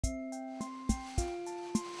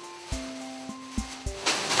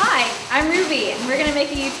I'm Ruby, and we're gonna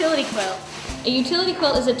make a utility quilt. A utility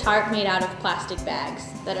quilt is a tarp made out of plastic bags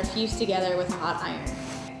that are fused together with hot iron.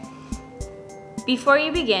 Before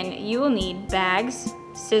you begin, you will need bags,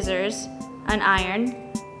 scissors, an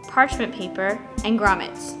iron, parchment paper, and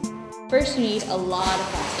grommets. First, you need a lot of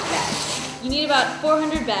plastic bags. You need about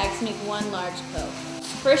 400 bags to make one large quilt.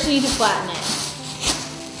 First, you need to flatten it.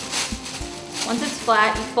 Once it's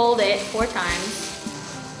flat, you fold it 4 times.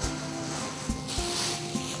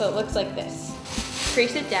 So it looks like this.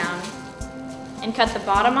 Crease it down and cut the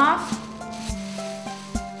bottom off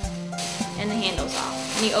and the handles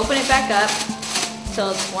off. And you open it back up so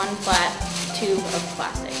it's one flat tube of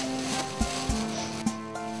plastic.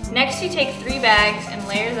 Next, you take 3 bags and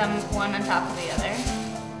layer them one on top of the other.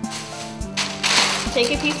 Take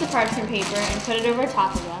a piece of parchment paper and put it over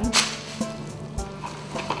top of them.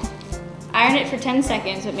 Iron it for 10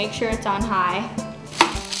 seconds, but make sure it's on high.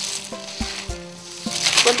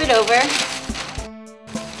 Flip it over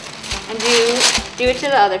and do it to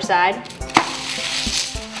the other side.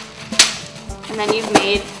 And then you've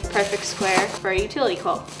made a perfect square for a utility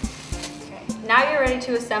quilt. Okay. Now you're ready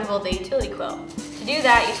to assemble the utility quilt. To do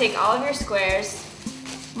that, you take all of your squares,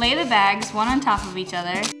 lay the bags one on top of each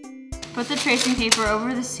other, put the tracing paper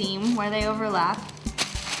over the seam where they overlap,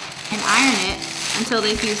 and iron it until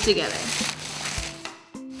they fuse together.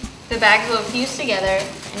 The bags will have fused together,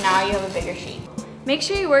 and now you have a bigger sheet. Make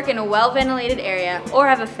sure you work in a well-ventilated area or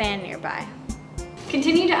have a fan nearby.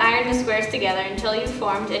 Continue to iron the squares together until you've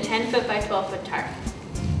formed a 10-foot by 12-foot tarp.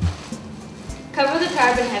 Cover the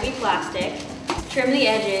tarp in heavy plastic, trim the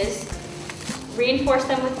edges, reinforce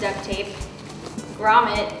them with duct tape,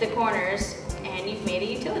 grommet the corners, and you've made a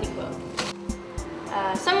utility quilt.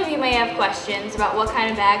 Some of you may have questions about what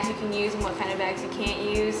kind of bags you can use and what kind of bags you can't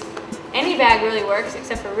use. Any bag really works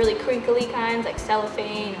except for really crinkly kinds like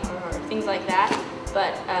cellophane or things like that.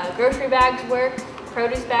 But grocery bags work,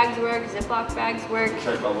 produce bags work, Ziploc bags work.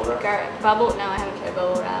 Try bubble wrap? No, I haven't tried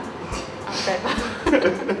bubble wrap. I'll try bubble.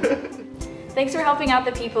 Thanks for helping out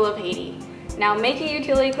the people of Haiti. Now make a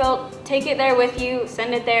utility quilt, take it there with you,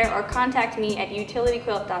 send it there, or contact me at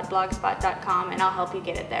utilityquilt.blogspot.com and I'll help you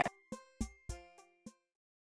get it there.